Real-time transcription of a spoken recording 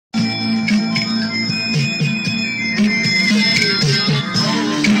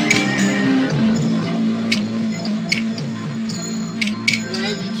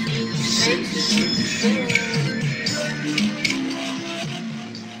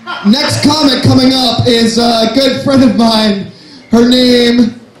Next comic coming up is a good friend of mine. Her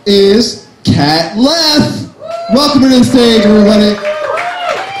name is Cat Left. Welcome to the stage, everybody.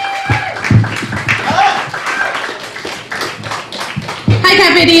 Hi,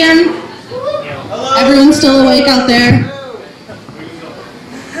 Cat Diem. Everyone's still awake out there?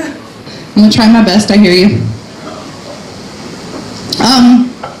 I'm gonna try my best. I hear you.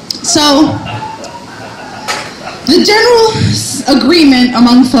 So the general agreement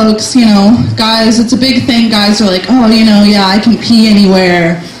among folks, you know, guys, it's a big thing. Guys are like, oh, you know, yeah, I can pee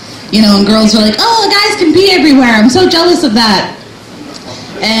anywhere. You know, and girls are like, oh, guys can pee everywhere. I'm so jealous of that.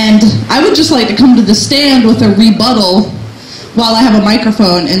 And I would just like to come to the stand with a rebuttal while I have a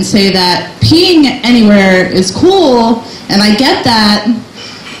microphone and say that peeing anywhere is cool, and I get that,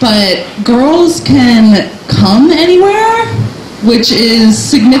 but girls can come anywhere, which is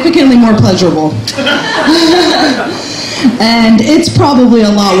significantly more pleasurable. And it's probably a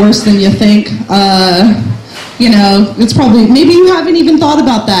lot worse than you think. You know, it's probably, maybe you haven't even thought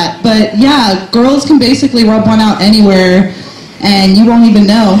about that, but yeah, girls can basically rub one out anywhere and you won't even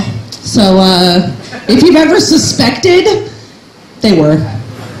know. So if you've ever suspected, they were.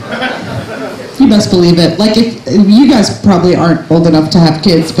 You best believe it. Like, if you guys probably aren't old enough to have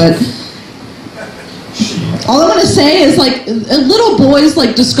kids, but all I want to say is, like, little boys,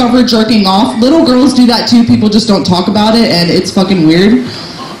 like, discover jerking off. Little girls do that too. People just don't talk about it, and it's fucking weird.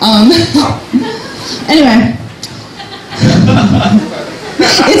 Anyway.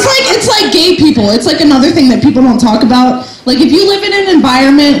 It's like gay people. It's like another thing that people don't talk about. Like, if you live in an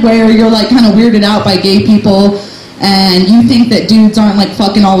environment where you're, like, kind of weirded out by gay people, and you think that dudes aren't, like,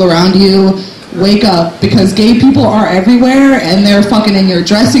 fucking all around you, wake up, because gay people are everywhere, and they're fucking in your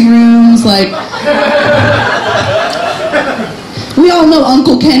dressing rooms, like... We all know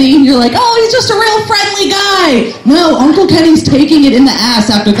Uncle Kenny. You're like, oh, he's just a real friendly guy. No, Uncle Kenny's taking it in the ass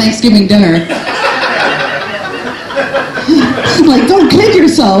after Thanksgiving dinner. Like, don't kid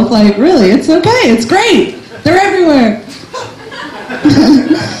yourself. Like, really, it's okay. It's great. They're everywhere.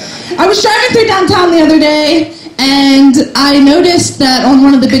 I was driving through downtown the other day, and I noticed that on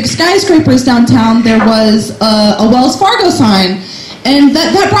one of the big skyscrapers downtown, there was a Wells Fargo sign. And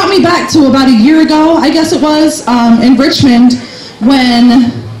that brought me back to about a year ago, I guess it was, in Richmond,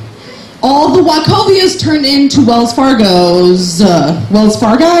 when all the Wachovias turned into Wells Fargos. Wells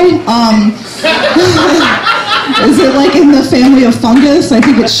Fargi? Is it like in the family of fungus? I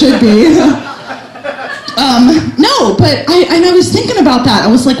think it should be. No, but I was thinking about that. I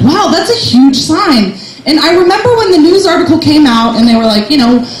was like, wow, that's a huge sign. And I remember when the news article came out and they were like, you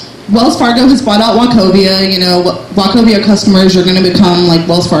know, Wells Fargo has bought out Wachovia, you know, Wachovia customers are going to become like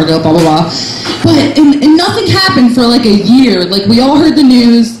Wells Fargo, blah, blah, blah. But and nothing happened for like a year. Like, we all heard the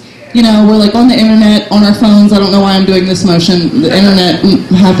news, you know, we're like on the internet, on our phones. I don't know why I'm doing this motion. The internet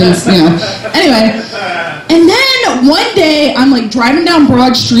happens, you know. Anyway, and then one day I'm like driving down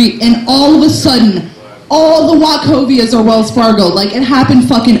Broad Street and all of a sudden, all the Wachovias are Wells Fargo. Like, it happened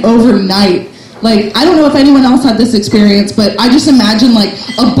fucking overnight. Like, I don't know if anyone else had this experience, but I just imagine, like,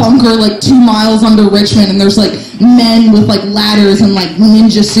 a bunker, like, 2 miles under Richmond, and there's, like, men with, like, ladders and, like,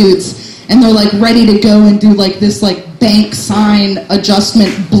 ninja suits, and they're, like, ready to go and do, like, this, like, bank sign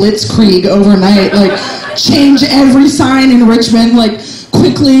adjustment blitzkrieg overnight. Like, change every sign in Richmond, like,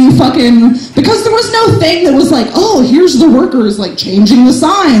 quickly fucking... Because there was no thing that was like, oh, here's the workers, like, changing the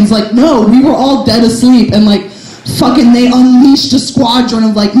signs. Like, no, we were all dead asleep, and, like... Fucking, they unleashed a squadron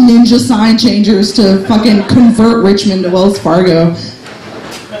of, like, ninja sign changers to fucking convert Richmond to Wells Fargo.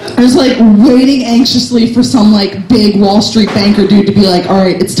 I was, like, waiting anxiously for some, like, big Wall Street banker dude to be like, all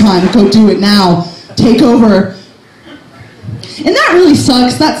right, it's time, go do it now, take over. And that really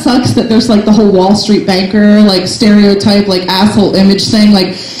sucks. That sucks that there's, like, the whole Wall Street banker, like, stereotype, like, asshole image thing. Like,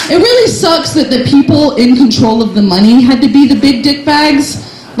 it really sucks that the people in control of the money had to be the big dick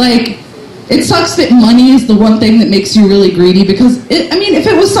bags. Like... It sucks that money is the one thing that makes you really greedy, because, I mean, if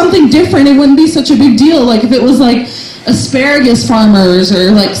it was something different, it wouldn't be such a big deal. Like, if it was, like, asparagus farmers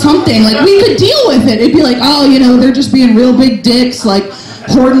or, like, something, like, we could deal with it. It'd be like, oh, you know, they're just being real big dicks, like,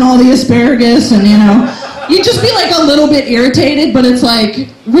 hoarding all the asparagus, and, you know, you'd just be, like, a little bit irritated, but it's like,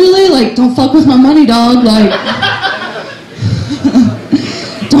 really? Like, don't fuck with my money, dog. Like,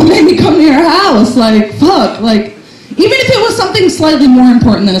 don't make me come to your house. Like, fuck. Like, even if it was something slightly more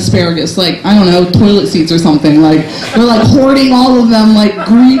important than asparagus, like, I don't know, toilet seats or something, like, they're, like, hoarding all of them, like,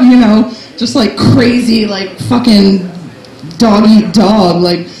 green, you know, just, like, crazy, like, fucking dog-eat-dog,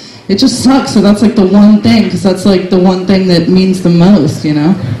 like, it just sucks. So that's, like, the one thing, because that's, like, the one thing that means the most, you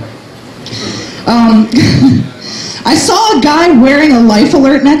know? I saw a guy wearing a Life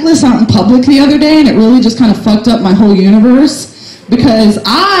Alert necklace out in public the other day, and it really just kind of fucked up my whole universe. because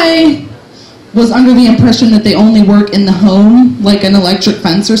I was under the impression that they only work in the home, like an electric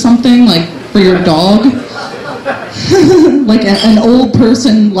fence or something, like for your dog. Like an old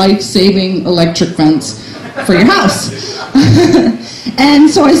person life-saving electric fence for your house. And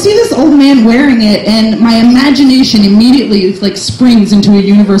so I see this old man wearing it, and my imagination immediately like springs into a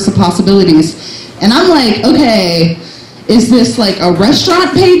universe of possibilities. And I'm like, okay, is this like a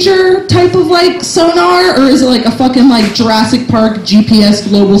restaurant pager type of like sonar, or is it like a fucking like Jurassic Park GPS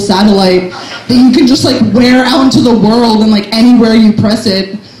global satellite that you can just like wear out into the world, and like anywhere you press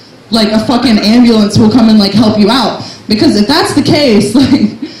it, like a fucking ambulance will come and like help you out? Because if that's the case,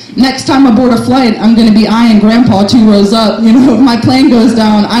 like next time I board a flight, I'm gonna be eyeing Grandpa 2 rows up. You know, if my plane goes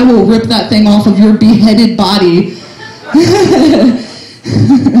down, I will rip that thing off of your beheaded body.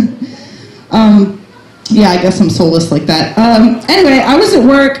 Yeah, I guess I'm soulless like that. Anyway, I was at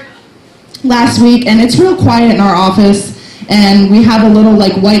work last week, and it's real quiet in our office, and we have a little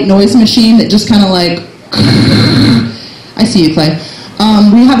like white noise machine that just kind of like, I see you, Clay.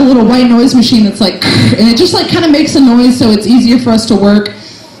 We have a little white noise machine that's like, and it just like kind of makes a noise so it's easier for us to work.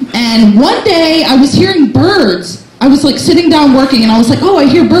 And one day I was hearing birds. I was like sitting down working, and I was like, oh, I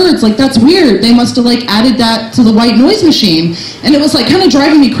hear birds, like that's weird. They must have like added that to the white noise machine. And it was like kind of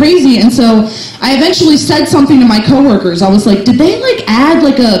driving me crazy. And so I eventually said something to my coworkers. I was like, did they like add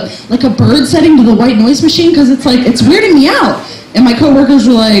like a bird setting to the white noise machine? Because it's like, it's weirding me out. And my coworkers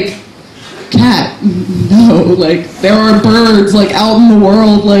were like, Kat, no, like there are birds like out in the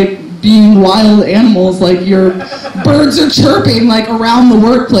world, like being wild animals, like your birds are chirping like around the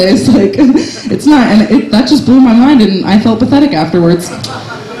workplace, like it's not, and that just blew my mind, and I felt pathetic afterwards.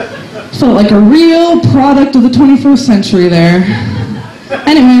 Felt like a real product of the 21st century there.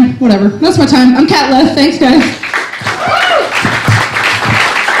 Anyway, whatever, that's my time. I'm Kat Leth, thanks guys.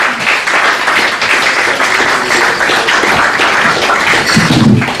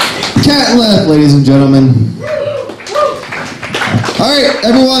 Kat Leth, ladies and gentlemen. All right,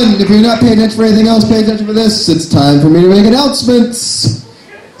 everyone, if you're not paying attention for anything else, pay attention for this. It's time for me to make announcements.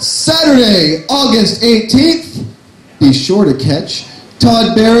 Saturday, August 18th, be sure to catch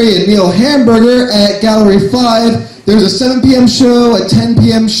Todd Barry and Neil Hamburger at Gallery 5. There's a 7 p.m. show, a 10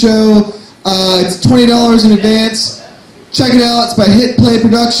 p.m. show. It's $20 in advance. Check it out. It's by Hit Play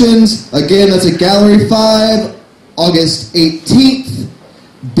Productions. Again, that's at Gallery 5, August 18th.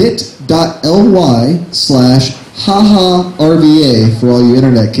 bit.ly/HahaRVA for all you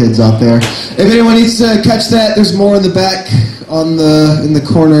internet kids out there. If anyone needs to catch that, there's more in the back in the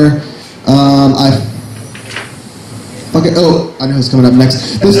corner. I know who's coming up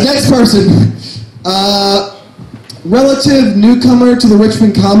next. This next person, relative newcomer to the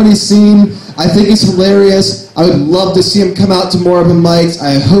Richmond comedy scene. I think he's hilarious. I would love to see him come out to more open mics.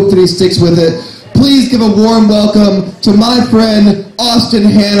 I hope that he sticks with it. Please give a warm welcome to my friend, Austin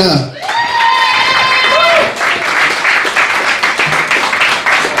Hanna.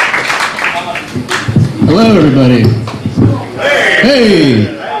 Hello, everybody. Hey,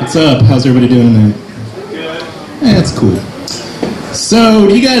 what's up? How's everybody doing tonight? Hey, that's cool. So,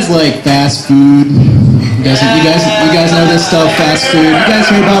 do you guys like fast food? You guys know this stuff, fast food? You guys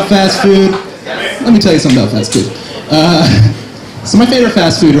hear about fast food? Let me tell you something about fast food. So my favorite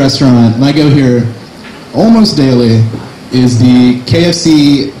fast food restaurant, and I go here almost daily, is the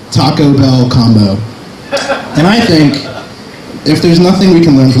KFC Taco Bell combo. And I think if there's nothing we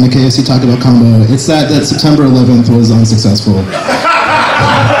can learn from the KFC Taco Bell combo, it's that September 11th was unsuccessful.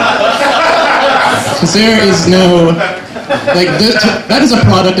 Because there is no, like, that is a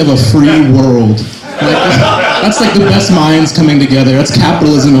product of a free world. Like, that's like the best minds coming together. That's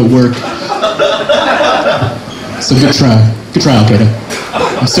capitalism at work. So good try. Good try, Al-Qaeda.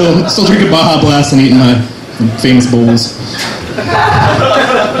 I'm still drinking Baja Blast and eating my famous bowls.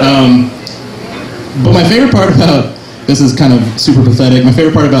 But my favorite part about, this is kind of super pathetic, my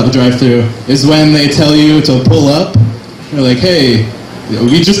favorite part about the drive-thru is when they tell you to pull up. They're like, hey,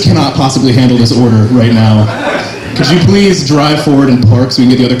 we just cannot possibly handle this order right now. Could you please drive forward and park so we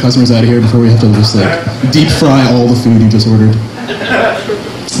can get the other customers out of here before we have to just like deep fry all the food you just ordered.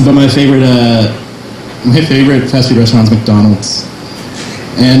 But my favorite fast food restaurant is McDonald's.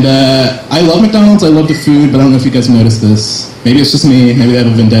 And I love McDonald's, I love the food, but I don't know if you guys have noticed this. Maybe it's just me, maybe they have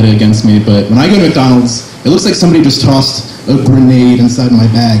a vendetta against me, but when I go to McDonald's, it looks like somebody just tossed a grenade inside my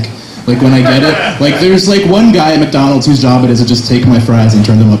bag. Like when I get it, like there's like one guy at McDonald's whose job it is to just take my fries and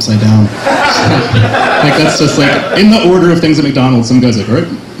turn them upside down. Like that's just like, in the order of things at McDonald's, some guy's like, all right.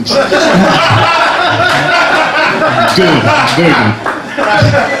 Good, very good.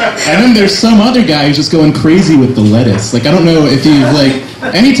 And then there's some other guy who's just going crazy with the lettuce. Like, I don't know if you, like,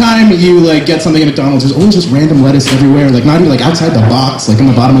 anytime you, like, get something at McDonald's, there's always just random lettuce everywhere. Like, not even, like, outside the box, like, in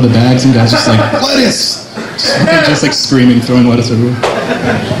the bottom of the bag, some guy's just like, lettuce! Just, like, screaming, throwing lettuce everywhere.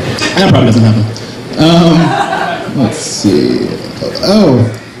 That probably doesn't happen. Let's see. Oh,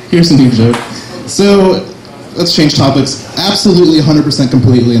 here's some new joke. So, let's change topics absolutely 100%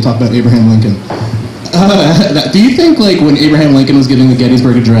 completely and talk about Abraham Lincoln. Do you think, like, when Abraham Lincoln was giving the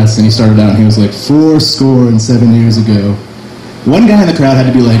Gettysburg Address and he started out and he was like, 67 years ago, one guy in the crowd had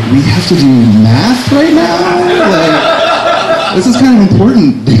to be like, we have to do math right now? Like, this is kind of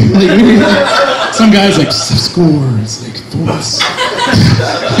important. Like, some guy's like, scores, like, fourths.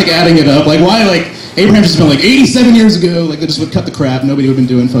 Like, adding it up. Like, why, like, Abraham just been like, 87 years ago, like, they just would cut the crap, nobody would have been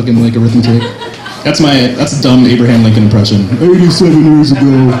doing fucking, like, arithmetic. That's a dumb Abraham Lincoln impression. 87 years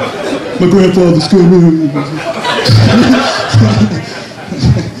ago, my grandfather's coming.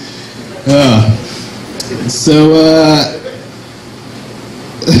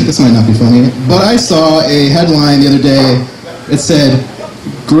 This might not be funny, but I saw a headline the other day. It said,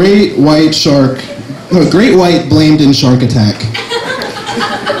 Great White blamed in shark attack.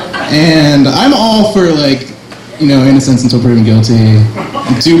 And I'm all for, like, you know, innocence until proven guilty,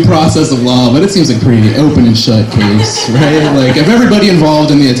 due process of law, but it seems like a pretty open and shut case, right? Like, if everybody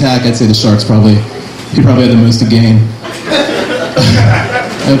involved in the attack, I'd say the shark's probably had the most to gain.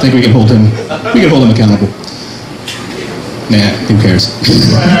 I don't think we can hold him accountable. Nah, who cares?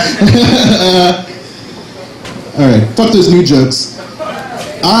 Alright, fuck those new jokes.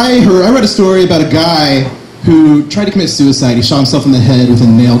 I read a story about a guy who tried to commit suicide. He shot himself in the head with a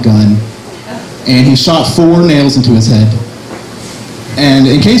nail gun. And he shot 4 nails into his head. And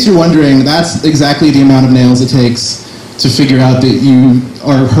in case you're wondering, that's exactly the amount of nails it takes to figure out that you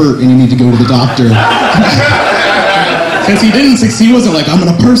are hurt and you need to go to the doctor. Because he didn't succeed. He wasn't like, I'm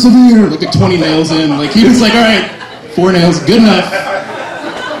going to persevere, like 20 nails in. Like, he was like, all right, 4 nails, good enough.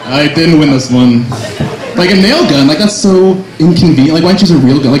 I didn't win this one. Like a nail gun, like that's so inconvenient. Like, why don't you use a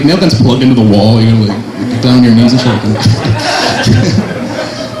real gun? Like, nail gun's plugged into the wall. You're like down on your knees and shit.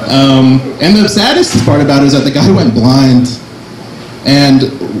 And the saddest part about it is that the guy went blind. And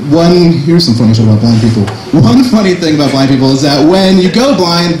here's some funny shit about blind people. One funny thing about blind people is that when you go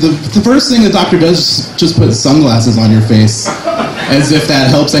blind, the first thing the doctor does is just put sunglasses on your face. As if that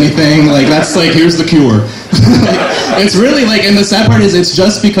helps anything. Like, that's like, here's the cure. It's really like, and the sad part is it's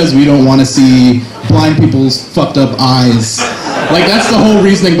just because we don't want to see blind people's fucked up eyes. Like, that's the whole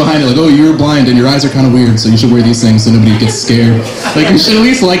reasoning behind it. Like, oh, you're blind and your eyes are kind of weird, so you should wear these things so nobody gets scared. Like, you should at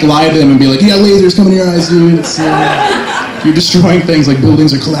least, like, lie to them and be like, yeah, lasers coming in your eyes, dude. It's, you're destroying things, like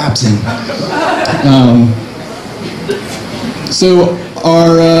buildings are collapsing. So,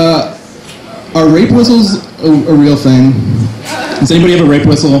 are rape whistles a real thing? Does anybody have a rape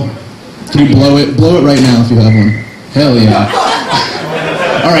whistle? Can you blow it? Blow it right now if you have one. Hell yeah.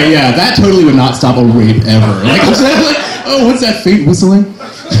 Alright, yeah, that totally would not stop a rape ever. Like, oh, what's that fake whistling?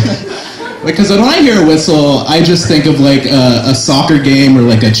 Like, because when I hear a whistle, I just think of like a soccer game or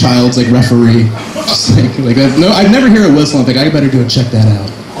like a child's like referee. Just like that. No, I'd never hear a whistle and think I better go check that out.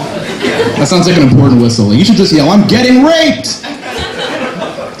 That sounds like an important whistle. Like, you should just yell, "I'm getting raped!"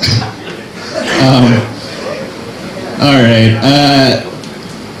 All right.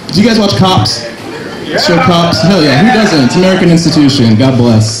 Do you guys watch Cops? Yeah. Show Cops? Hell yeah. Who doesn't? It's an American institution. God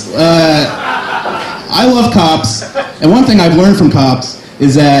bless. I love Cops, and one thing I've learned from Cops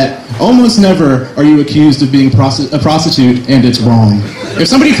is that almost never are you accused of being a prostitute and it's wrong. If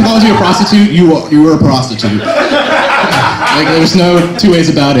somebody calls you a prostitute, you are a prostitute. Like, there's no two ways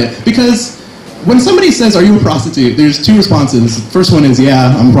about it. Because when somebody says, "Are you a prostitute?" there's 2 responses. The first one is,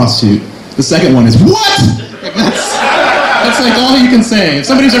 "Yeah, I'm a prostitute." The second one is, "What?" Like, that's like all you can say. If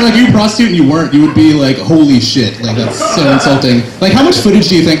somebody's like, "Are you a prostitute?" and you weren't, you would be like, "Holy shit!" Like, that's so insulting. Like, how much footage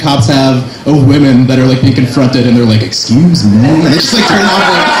do you think cops have of women that are like being confronted and they're like, "Excuse me," and they just like turn off.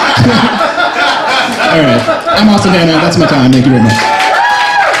 Like, all right, I'm Austin Hanna. That's my time. Thank you very much.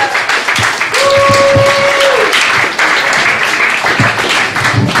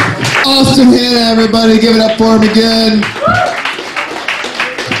 Austin Hanna, everybody, give it up for him again.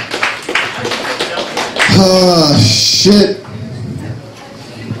 Oh, shit.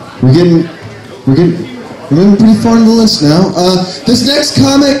 We're getting pretty far in the list now. This next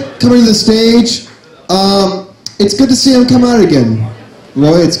comic coming to the stage, it's good to see him come out again.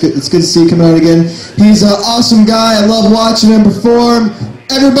 Roy, it's good to see him come out again. He's an awesome guy. I love watching him perform.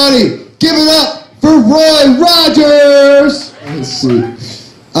 Everybody, give it up for Roy Rogers! Let's see.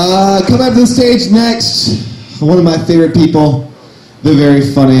 Come out to the stage next, one of my favorite people, the very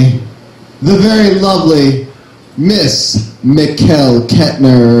funny, the very lovely Miss Mikkel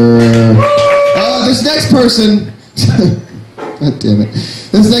Kettner. This next person, God damn it.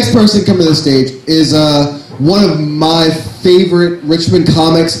 This next person coming to the stage is one of my favorite Richmond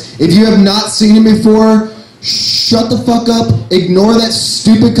comics. If you have not seen him before, shut the fuck up. Ignore that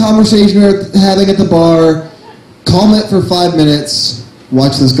stupid conversation we're having at the bar. Calm it for 5 minutes.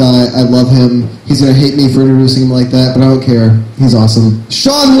 Watch this guy. I love him. He's going to hate me for introducing him like that, but I don't care. He's awesome.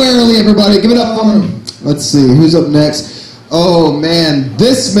 Sean Warely, everybody. Give it up for him. Let's see. Who's up next? Oh, man.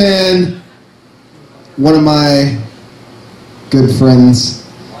 This man, one of my good friends,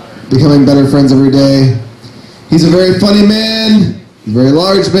 becoming better friends every day. He's a very funny man. He's a very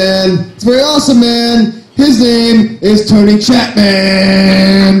large man. He's a very awesome man. His name is Tony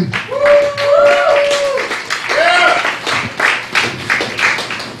Chatman.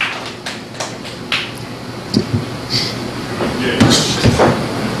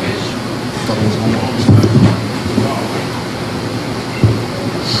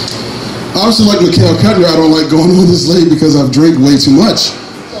 Obviously, like Mikkel Kettner, I don't like going on this late because I've drank way too much.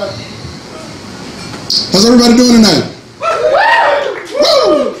 How's everybody doing tonight?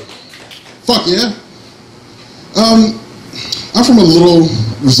 Woo! Fuck yeah. I'm from a little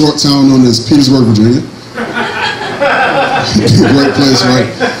resort town known as Petersburg, Virginia. Great place, right?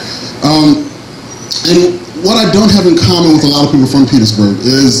 And what I don't have in common with a lot of people from Petersburg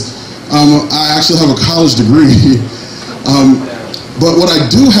is I actually have a college degree. But what I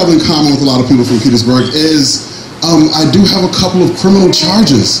do have in common with a lot of people from Petersburg is I do have a couple of criminal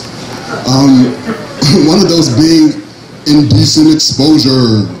charges. One of those being indecent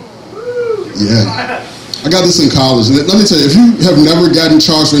exposure. Yeah. I got this in college. And let me tell you, if you have never gotten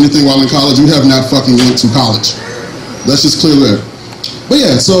charged for anything while in college, you have not fucking went to college. That's just clear there. But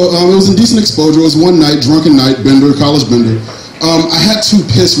yeah, so it was indecent exposure. It was one night, drunken night, bender, college bender. I had to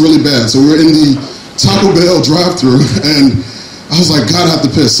piss really bad. So we were in the Taco Bell drive-thru, and I was like, God, I have to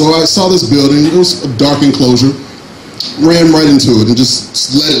piss. So I saw this building. It was a dark enclosure. Ran right into it and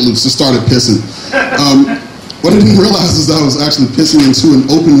just let it loose. Just started pissing. What I didn't realize is that I was actually pissing into an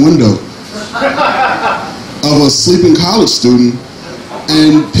open window of a sleeping college student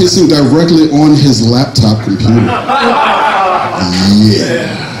and pissing directly on his laptop computer.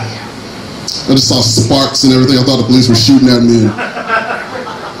 Yeah. I just saw sparks and everything. I thought the police were shooting at me.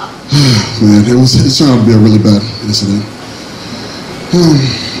 And, man, it turned out to be a really bad incident.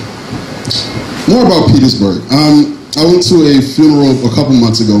 More about Petersburg. I went to a funeral a couple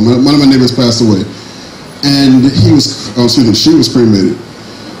months ago. One of my neighbors passed away, and she was cremated.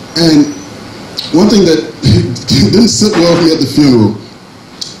 And one thing that didn't sit well with me at the funeral,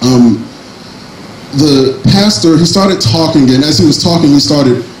 the pastor, he started talking, and as he was talking, he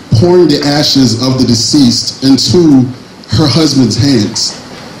started pouring the ashes of the deceased into her husband's hands.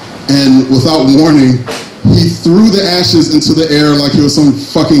 And without warning, he threw the ashes into the air like he was some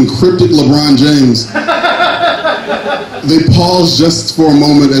fucking cryptic LeBron James. They paused just for a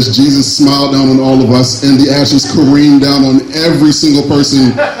moment as Jesus smiled down on all of us, and the ashes careened down on every single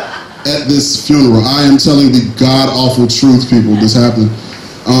person at this funeral. I am telling the god-awful truth, people. This happened.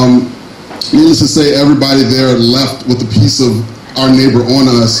 Needless to say, everybody there left with a piece of our neighbor on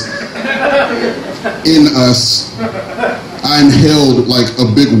us, in us. I inhaled like a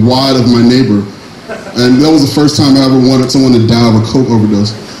big wad of my neighbor. And that was the first time I ever wanted someone to die of a coke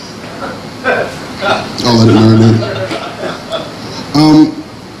overdose. I'll let it marinate.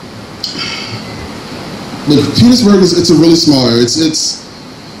 Look, Petersburg it's a really small area. It's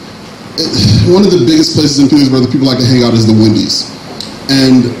one of the biggest places in Petersburg that people like to hang out is the Wendy's.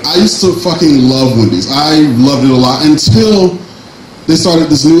 And I used to fucking love Wendy's. I loved it a lot until they started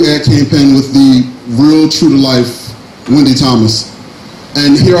this new ad campaign with the real true-to-life Wendy Thomas.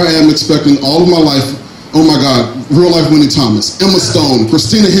 And here I am expecting all of my life, oh my God, real-life Wendy Thomas, Emma Stone,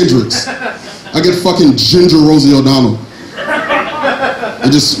 Christina Hendricks. I get fucking Ginger Rosie O'Donnell. It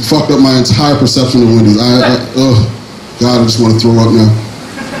just fucked up my entire perception of Wendy's. Oh, God, I just want to throw up now.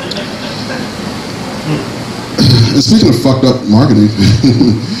 And speaking of fucked up marketing,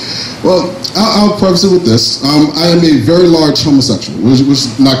 well, I'll preface it with this. I am a very large homosexual, which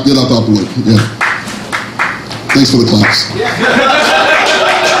knocked it out the way. Yeah. Thanks for the claps.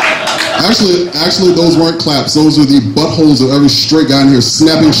 Actually, those weren't claps. Those are the buttholes of every straight guy in here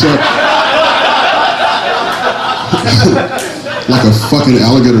snapping shut. Like a fucking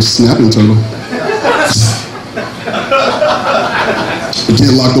alligator snapping turtle. You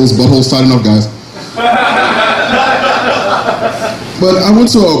can't lock those buttholes tight enough, guys. But I went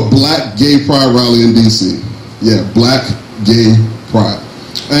to a black gay pride rally in DC. Yeah, black gay pride.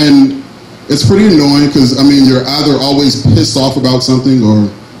 And it's pretty annoying because, I mean, you're either always pissed off about something or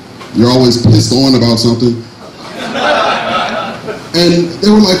you're always pissed on about something. And they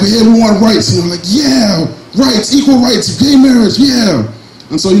were like, yeah, we want rights. And I'm like, yeah, rights, equal rights, gay marriage, yeah.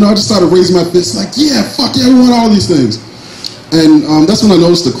 And so, I just started raising my fists like, yeah, fuck yeah, we want all these things. And that's when I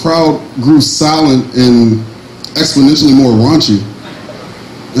noticed the crowd grew silent and exponentially more raunchy.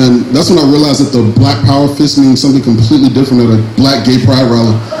 And that's when I realized that the black power fist means something completely different at a black gay pride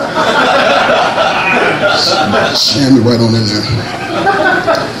rally. Jam it right on in there.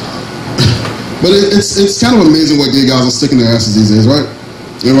 But it's kind of amazing what gay guys are sticking their asses these days, right?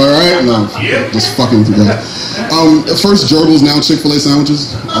 Am I right? No, just fucking with you guys. First gerbils, now Chick-fil-A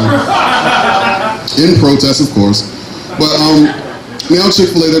sandwiches. In protest, of course. But now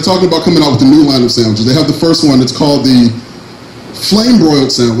Chick-fil-A, they're talking about coming out with a new line of sandwiches. They have the first one, it's called the flame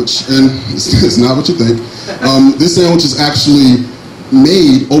broiled sandwich, and it's not what you think. This sandwich is actually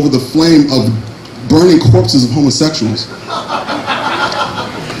made over the flame of burning corpses of homosexuals.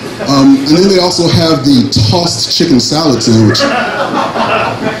 And then they also have the tossed chicken salad sandwich,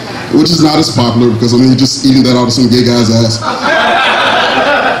 which is not as popular because, you're just eating that out of some gay guy's ass.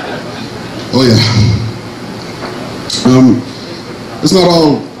 Oh yeah. It's not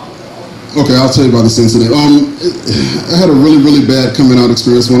all... Okay, I'll tell you about this incident. I had a really, really bad coming out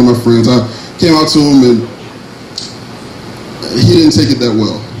experience with one of my friends. I came out to him and he didn't take it that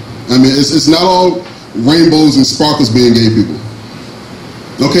well. It's not all rainbows and sparkles being gay people.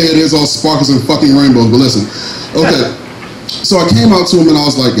 Okay, it is all sparkles and fucking rainbows, but listen. Okay, so I came out to him and I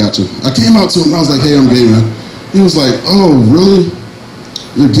was like, gotcha. I came out to him and I was like, hey, I'm gay, man. He was like, oh, really?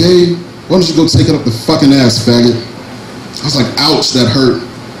 You're gay? Why don't you go take it up the fucking ass, faggot? I was like, ouch, that hurt.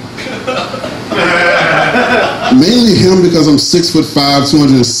 Mainly him because I'm 6'5",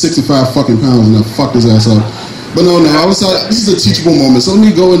 265 fucking pounds, and I fucked his ass up. But no, I was like, this is a teachable moment, so let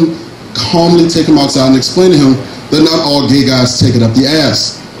me go and calmly take him outside and explain to him that not all gay guys take it up the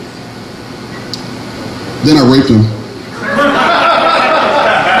ass. Then I raped him.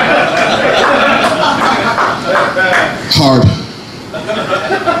 Hard.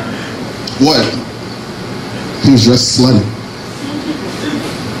 What? He was dressed slutty.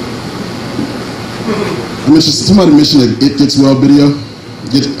 Somebody mentioned an It Gets Well video.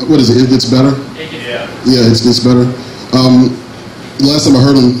 What is it? It Gets Better? Yeah, It Gets Better. The last time I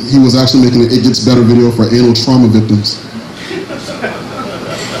heard him, he was actually making an It Gets Better video for anal trauma victims.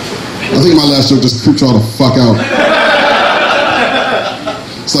 I think my last joke just creeped y'all the fuck out.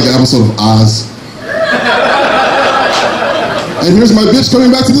 It's like an episode of Oz. And here's my bitch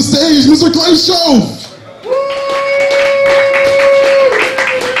coming back to the stage, Mr. Clay Show.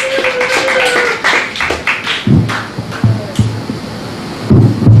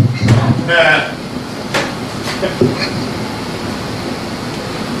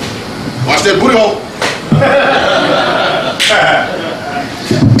 Watch that booty hole.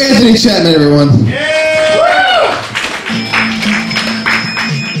 Anthony Chatman, everyone.